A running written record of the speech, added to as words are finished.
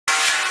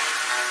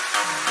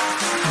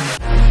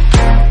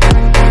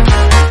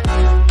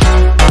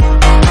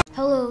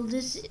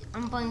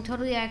I'm playing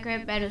Totally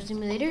Accurate Battle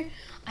Simulator.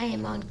 I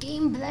am on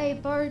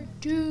Gameplay Part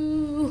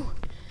 2.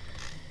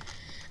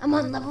 I'm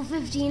on level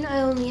 15.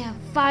 I only have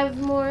 5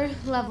 more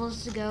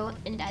levels to go,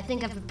 and I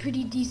think I have a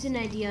pretty decent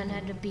idea on how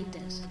to beat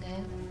this,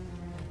 okay?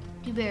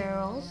 2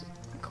 barrels,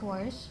 of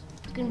course.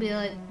 It's gonna be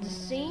like the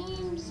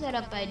same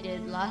setup I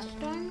did last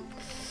time.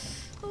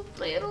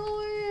 Hopefully it'll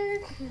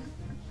work.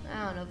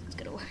 I don't know if it's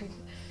gonna work.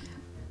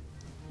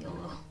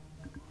 YOLO.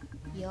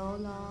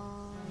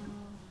 YOLO.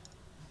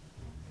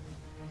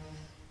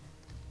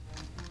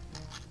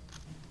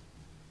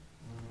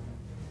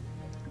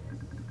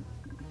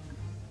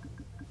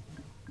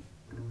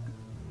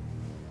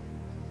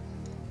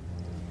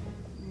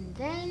 And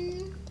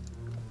then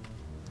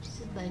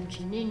just a bunch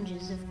of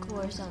ninjas, of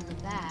course, on the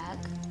back.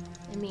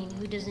 I mean,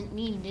 who doesn't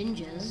need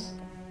ninjas?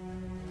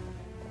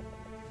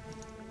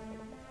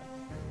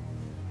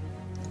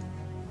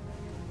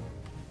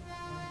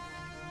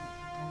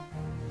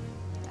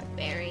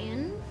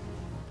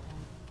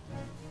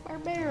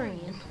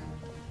 Barbarian.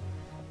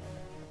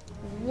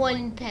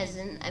 One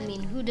peasant. I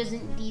mean, who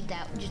doesn't need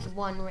that? Just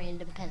one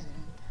random peasant.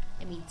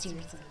 I mean,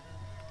 seriously.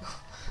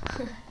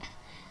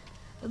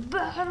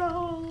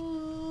 Battle!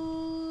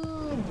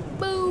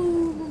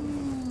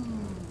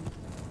 Boom!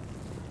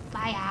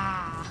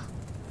 Fire!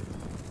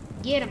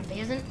 Get him,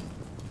 peasant.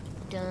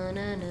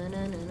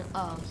 Dun-na-na-na-na-na.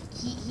 Oh,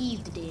 he's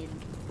dead.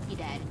 He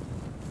died.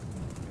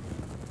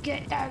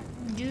 Get that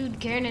dude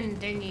cannon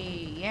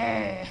thingy.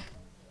 Yeah!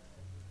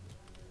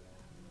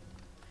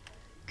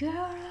 Get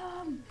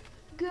him!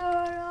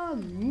 Get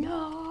him!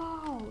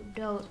 No!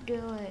 Don't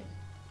do it.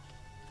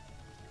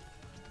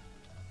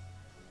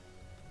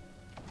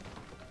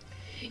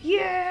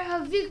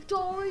 Yeah!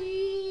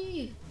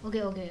 Victory!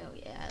 Okay.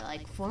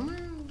 Like former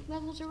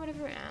levels or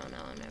whatever? I don't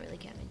know. I'm not really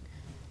counting.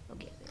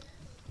 Okay.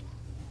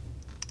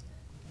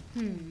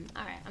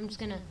 Alright. I'm just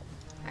gonna...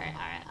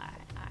 Alright.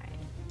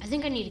 I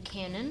think I need a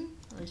cannon.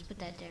 I'll just put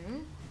that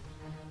down.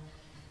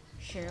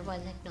 Sure, why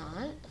the heck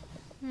not?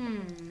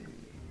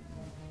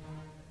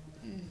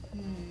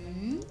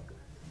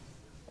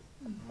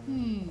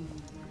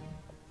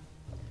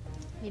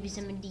 Maybe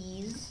some of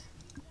these.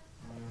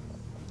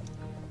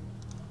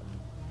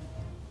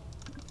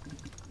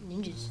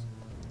 Ninjas.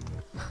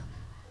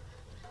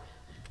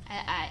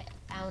 I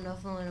don't know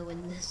if I'm gonna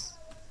win this.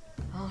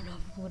 I don't know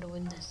if I'm gonna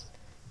win this.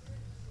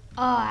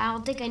 Oh, I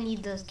don't think I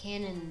need those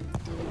cannon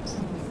dudes.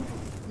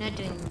 Not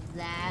doing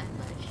that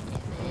much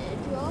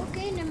damage.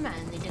 Okay, never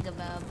mind. They took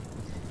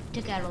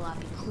out a lot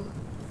of people.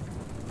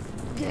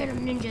 Get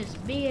them, ninjas.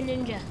 Be a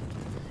ninja.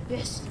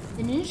 Yes,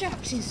 the ninjas are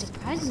actually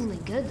surprisingly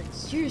good. Like,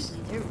 seriously,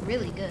 they're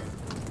really good.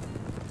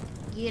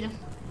 Get them.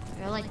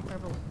 They're like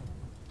purple.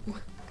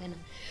 Kinda.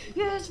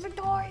 Yes,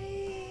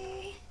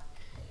 victory!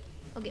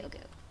 Okay.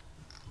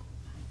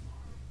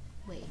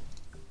 Wait.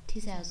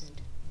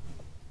 2000.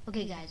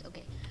 Okay, guys,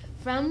 okay.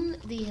 From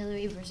the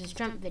Hillary versus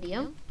Trump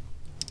video,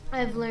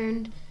 I've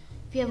learned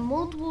if you have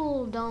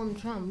multiple Donald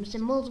Trumps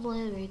and multiple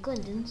Hillary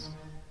Clintons,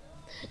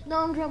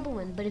 Donald Trump will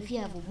win. But if you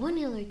have one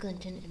Hillary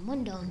Clinton and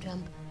one Donald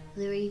Trump,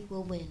 Hillary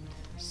will win.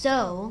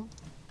 So,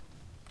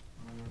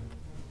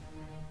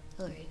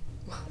 Hillary.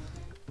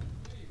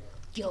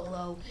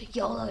 YOLO,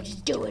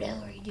 just do it,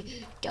 Hillary.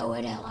 Do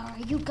it,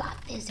 Hillary. You got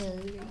this,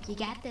 Hillary. You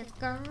got this,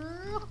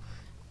 girl.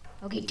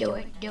 Okay, do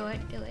it.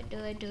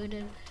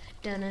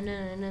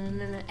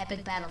 Dun-dun-dun-dun-dun-dun.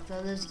 Epic battle.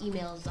 Throw those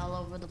emails all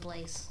over the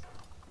place.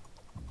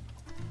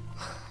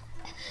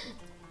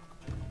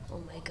 Oh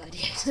my god,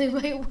 she actually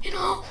might win.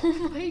 Oh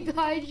my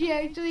god, she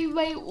actually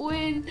might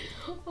win.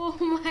 Oh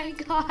my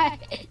god.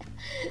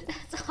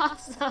 That's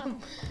awesome.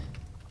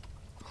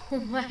 Oh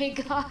my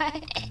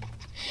god.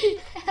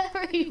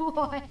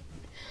 Everyone.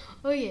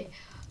 Okay,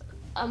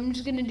 I'm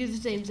just gonna do the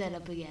same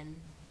setup again.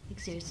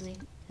 Like, seriously.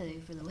 Hillary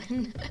for the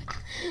win.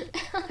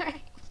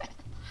 Alright.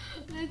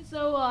 That's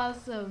so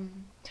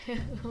awesome.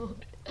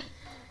 Dude.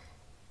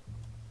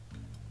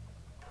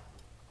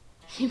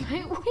 She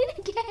might win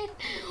again.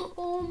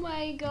 Oh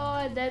my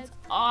god, that's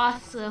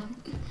awesome.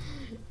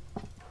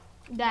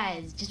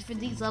 Guys, just for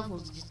these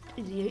levels, just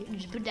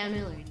put down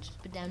Hillary.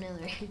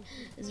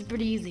 This is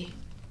pretty easy.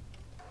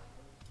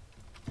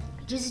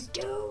 Just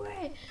do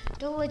it.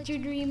 Don't let your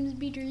dreams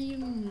be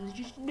dreams.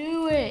 Just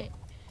do it.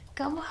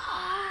 Come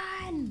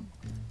on.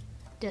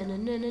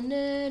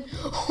 Dun-dun-dun-dun-dun.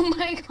 Oh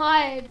my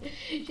god.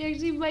 She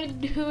actually might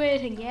do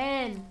it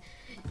again.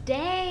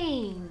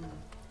 Dang.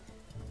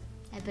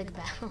 Epic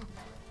battle.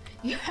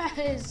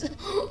 Yes!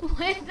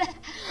 What the?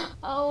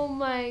 Oh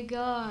my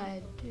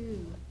god,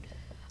 dude.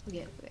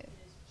 Okay.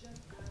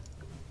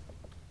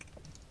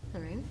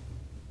 Alright.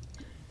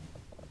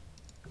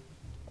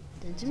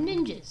 Then some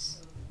ninjas.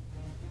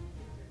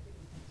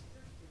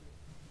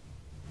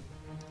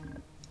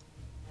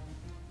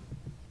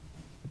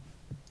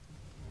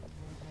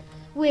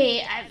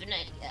 Wait, I have an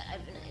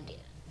idea.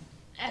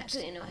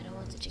 Actually, no, I don't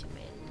want the chicken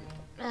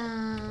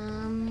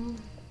man.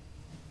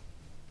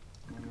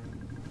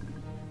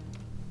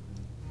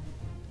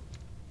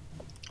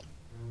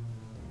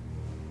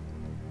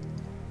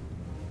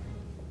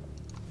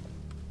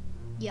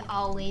 You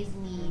always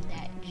need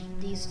that.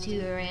 These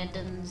two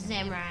random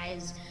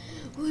samurais,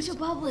 which will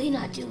probably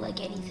not do like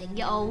anything.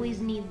 You always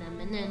need them.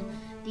 And then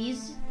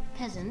these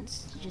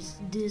peasants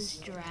just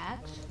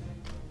distract.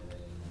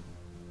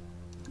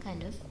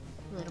 Kind of.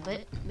 A little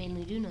bit.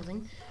 Mainly do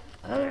nothing.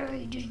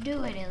 Hillary, just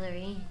do it,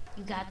 Hillary.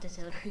 You got this,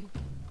 Hillary.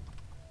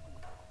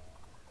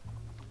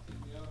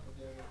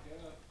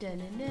 Dun,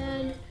 dun,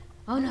 dun.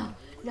 Oh no.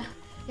 No.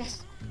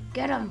 Yes.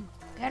 Get him.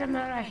 Get him,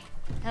 Hillary.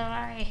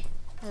 Hillary.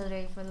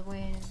 Hillary for the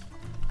win.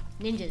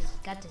 Ninjas,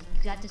 got this.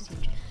 You got this,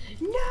 huge.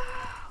 No!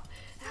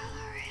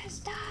 Hillary has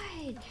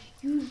died.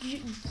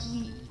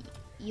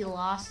 You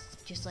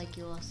lost, just like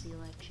you lost the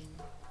election.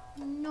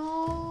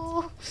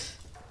 No.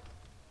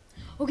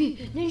 Okay,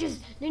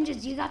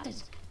 ninjas, you got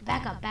this.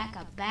 Back up.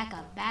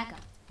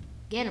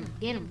 Get him.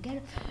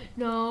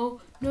 No.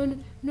 Oh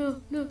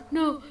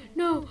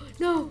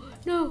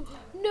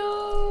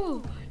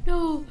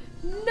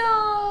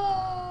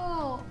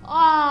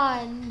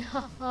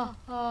no.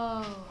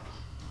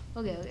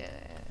 Okay.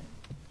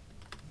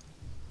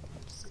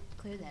 Let's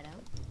clear that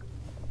out.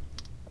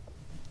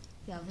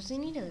 You obviously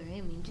need other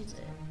ranges,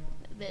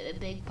 a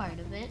big part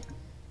of it.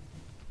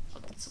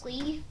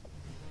 Obviously.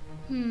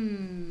 Wait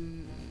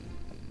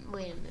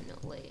a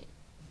minute,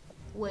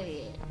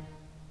 wait.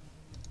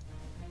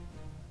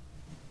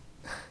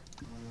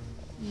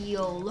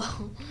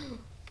 YOLO.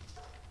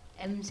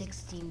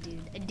 M16,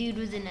 dude. A dude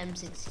with an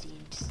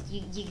M16. Just,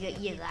 you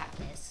got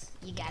this.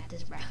 You got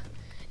this, bro.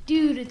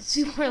 Dude, it's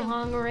super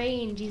long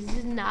range. He's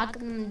just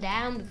knocking them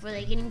down before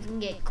they can even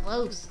get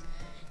close.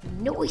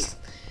 Noise.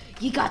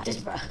 You got this,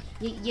 bro.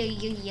 You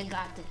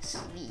got this.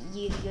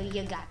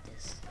 You got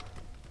this.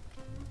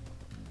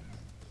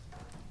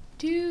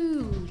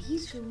 Dude,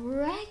 he's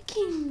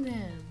wrecking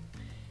them.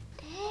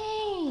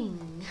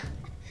 Dang.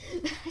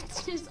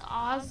 That's just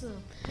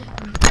awesome.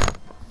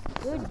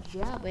 Good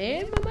job.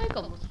 And my mic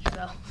almost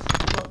fell.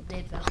 Well,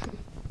 did fell.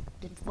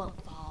 Did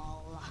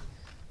fall.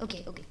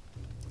 Okay.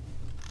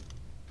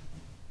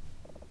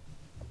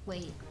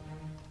 Wait.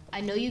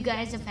 I know you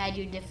guys have had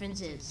your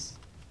differences,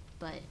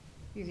 but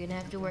you're gonna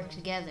have to work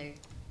together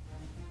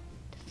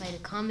to fight a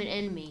common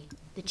enemy,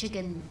 the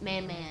Chicken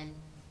Man.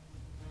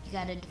 You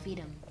gotta defeat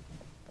him.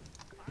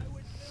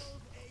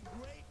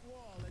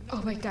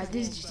 Oh my god,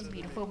 this is just a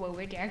beautiful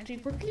moment to actually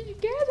working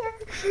together.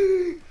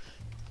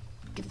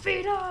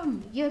 Defeat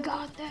him! You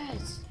got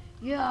this!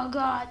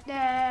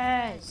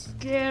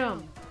 Get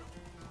him!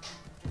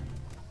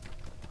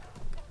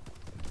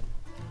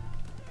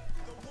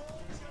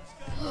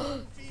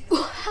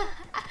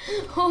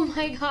 Oh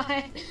my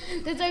god,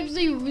 that's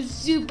actually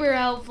super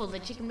helpful. The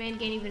Chicken Man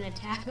can't even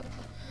attack him.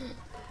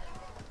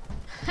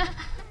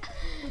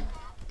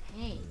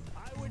 Dang.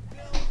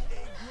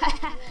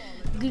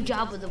 Good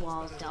job with the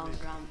walls, Donald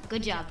Trump.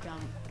 Good job,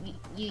 Trump.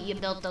 You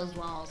built those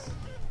walls.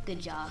 Good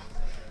job.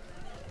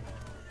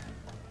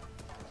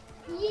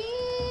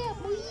 Yeah,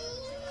 boy.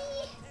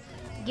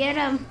 Get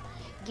him,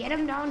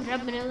 Donald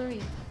Trump and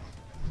Hillary.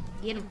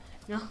 Get him.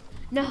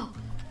 No.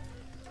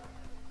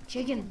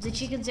 Chickens. The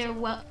chickens are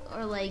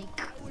like.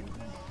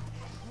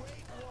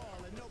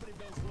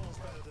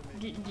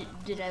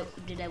 Did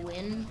I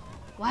win?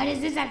 Why does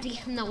this have to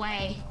get in the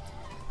way?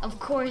 Of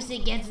course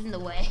it gets in the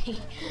way.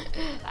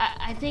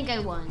 I think I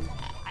won.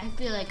 I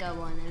feel like I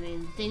won. I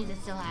mean, things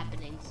are still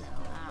happening, so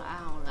I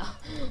don't know.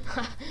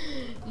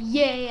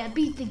 Yay, I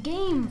beat the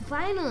game,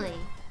 finally.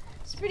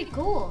 It's pretty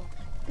cool.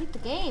 Beat the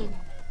game.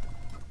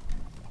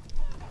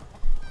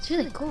 It's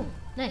really cool.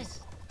 Nice.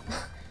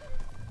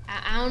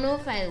 I don't know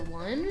if I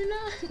won or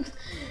not.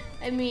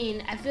 I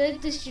mean, I feel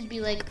like this should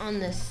be like on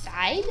the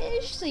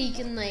side-ish so you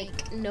can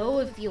like know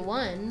if you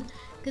won.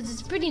 Because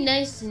it's pretty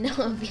nice to know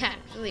if you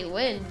actually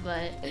win,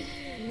 but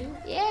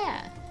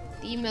yeah.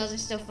 The emails are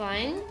still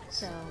flying,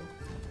 so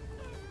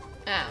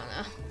I don't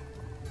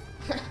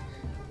know.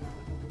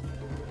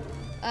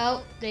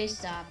 Oh, they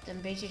stopped.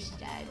 I'm pretty sure she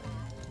died.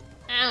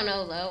 I don't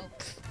know though.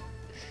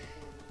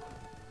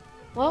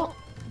 Well,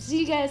 see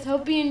you guys.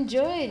 Hope you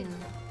enjoyed.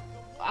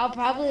 I'll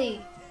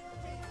probably...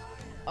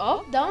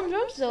 Oh, Donald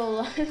Trump's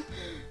still alive.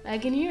 I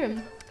can hear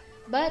him.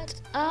 But,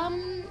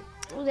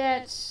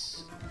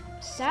 that's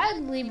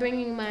sadly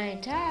bringing my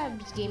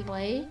tabs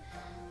gameplay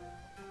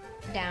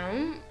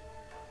down.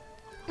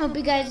 Hope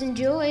you guys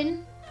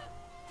enjoyed.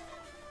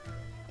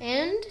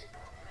 And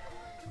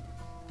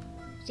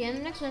see you on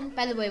the next one.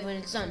 By the way, when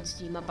it's on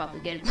Steam, I'll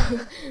probably get it.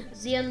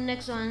 See you on the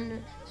next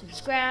one.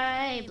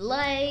 Subscribe,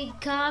 like,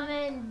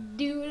 comment,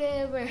 do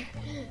whatever.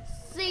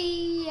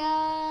 See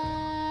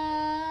ya!